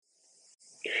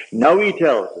Now he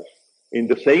tells us in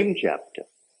the same chapter,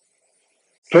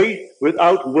 faith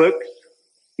without works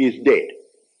is dead.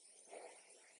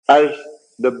 As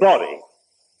the body,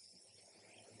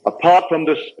 apart from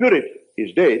the spirit,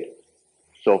 is dead,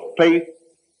 so faith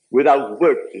without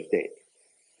works is dead.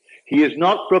 He is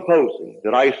not proposing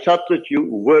that I substitute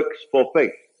works for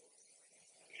faith.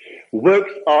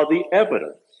 Works are the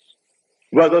evidence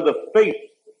whether the faith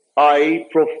I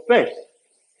profess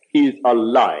is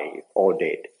alive or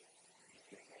dead.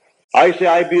 I say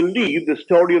I believe the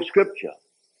story of Scripture.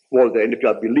 Well, then, if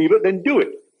I believe it, then do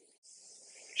it.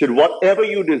 Said, whatever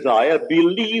you desire,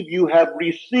 believe you have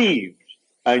received,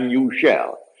 and you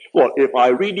shall. Well, if I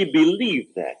really believe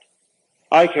that,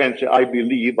 I can't say I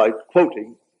believe by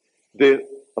quoting the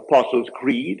Apostles'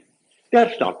 Creed.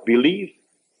 That's not belief.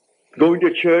 Going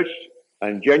to church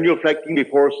and genuflecting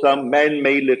before some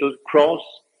man-made little cross,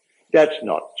 that's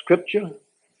not Scripture.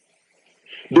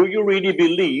 Do you really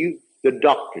believe the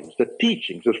doctrines, the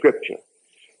teachings of Scripture?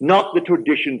 Not the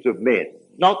traditions of men,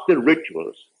 not the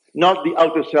rituals, not the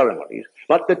outer ceremonies,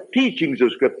 but the teachings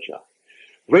of Scripture.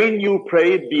 When you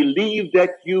pray, believe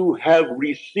that you have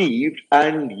received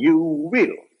and you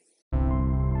will.